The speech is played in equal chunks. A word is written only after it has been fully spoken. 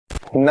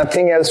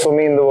Nothing else for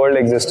me in the world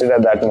existed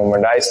at that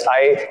moment.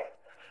 I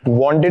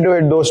wanted to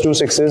hit those 2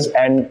 sixes,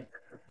 and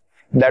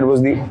that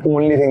was the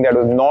only thing. That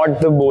was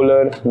not the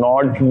bowler,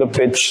 not the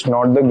pitch,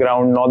 not the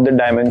ground, not the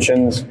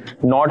dimensions,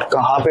 not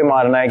कहाँ पे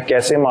मारना है,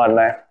 कैसे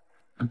मारना है,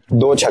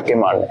 2 छक्के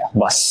मारने हैं,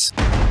 बस.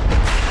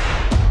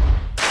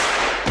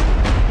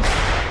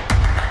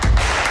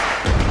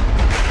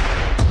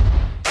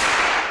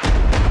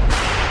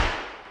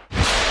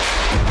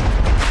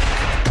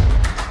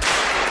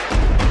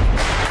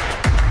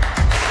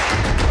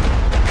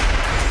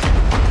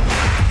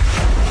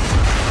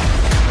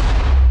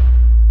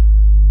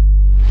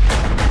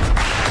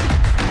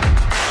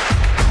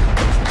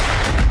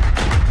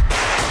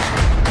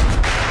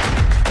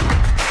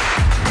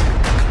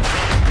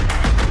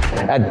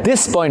 At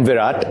this point,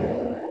 Virat,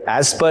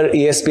 as per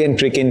ESPN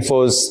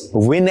Cricinfo's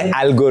win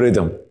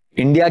algorithm,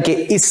 India के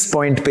इस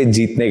point पे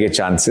जीतने के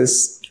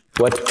chances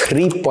were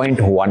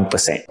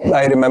 3.1%.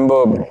 I remember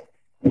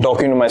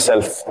talking to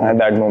myself at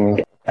that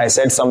moment. I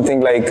said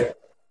something like,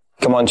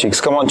 "Come on,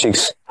 cheeks, come on,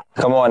 cheeks,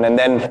 come on." And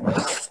then,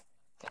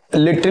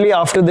 literally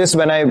after this,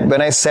 when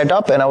I set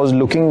up and I was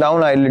looking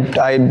down,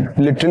 I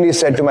literally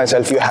said to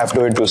myself, "You have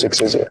to hit 2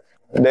 sixes here."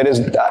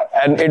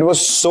 And it was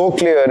so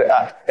clear.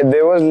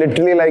 There was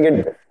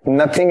literally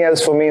nothing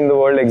else for me in the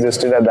world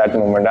existed at that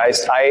moment.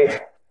 I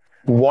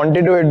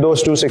wanted to hit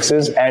those 2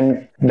 sixes,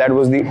 and that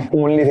was the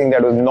only thing.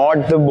 That was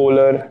not the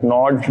bowler,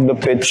 not the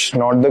pitch,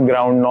 not the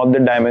ground, not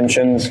the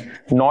dimensions,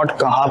 not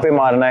कहाँ पे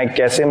मारना है,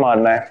 कैसे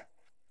मारना है,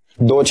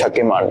 2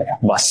 छक्के मारने हैं,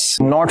 बस.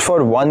 Not for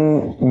 1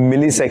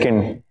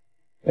 millisecond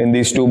in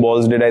these 2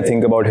 balls did I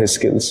think about his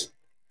skills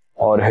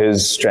or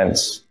his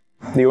strengths.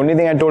 The only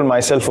thing I told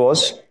myself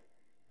was,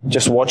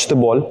 just watch the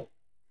ball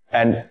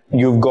and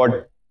you've got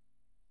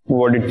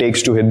what it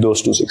takes to hit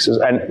those 2 sixes.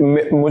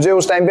 And मुझे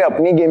उस time पे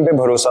अपनी game पे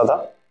भरोसा था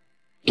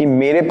कि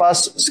मेरे पास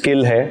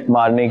skill है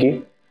मारने की,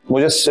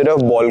 मुझे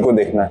सिर्फ बॉल को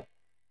देखना है.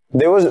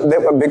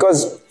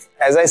 Because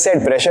as I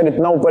said, pressure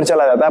इतना ऊपर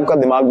चला जाता है, आपका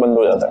दिमाग बंद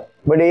हो जाता है.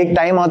 बट एक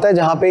टाइम आता है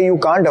जहां पे you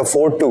can't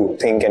afford to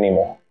think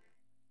anymore,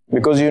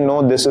 because you know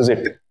this is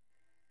it.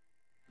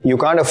 You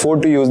can't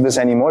afford to use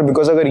this anymore,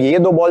 because अगर ये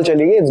 2 बॉल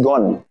चली गई, it's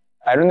gone.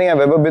 I don't think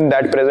I've ever been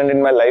that present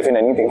in my life in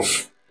anything,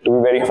 to be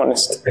very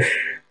honest.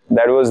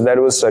 That was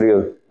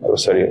surreal. That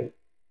was surreal.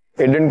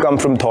 It didn't come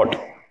from thought.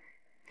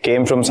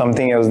 Came from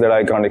something else that I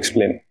can't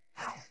explain.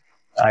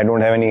 I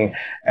don't have any,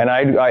 and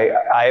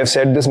I have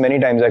said this many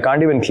times. I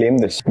can't even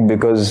claim this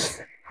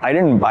because I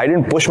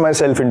didn't push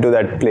myself into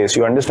that place.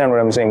 You understand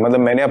what I'm saying?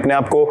 मतलब मैंने अपने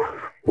आप को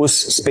उस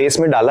space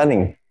में डाला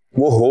नहीं.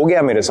 वो हो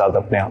गया मेरे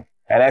साथ अपने आप.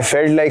 And I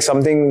felt like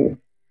something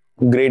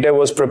greater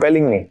was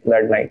propelling me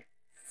that night.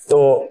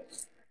 तो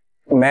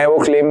मैं वो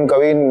क्लेम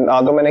कभी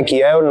ना तो मैंने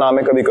किया है और ना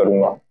मैं कभी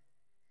करूंगा,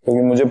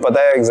 क्योंकि मुझे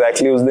पता है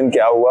एग्जैक्टली उस दिन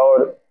क्या हुआ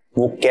और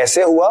वो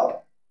कैसे हुआ.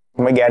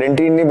 मैं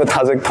गारंटी नहीं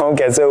बता सकता हूँ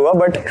कैसे हुआ,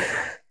 बट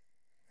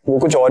वो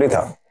कुछ और ही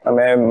था.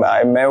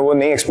 मैं वो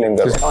नहीं एक्सप्लेन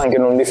कर सकता. I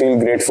can only feel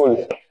grateful.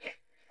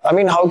 I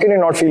mean, how can you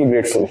not feel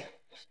grateful?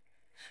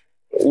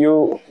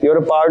 you're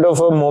a part of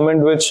a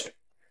moment which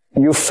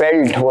you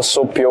felt was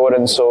so pure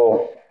and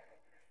so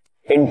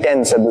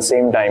intense at the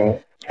same time,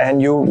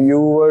 and you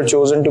were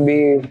chosen to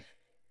be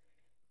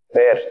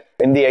there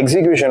in the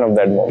execution of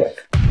that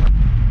moment.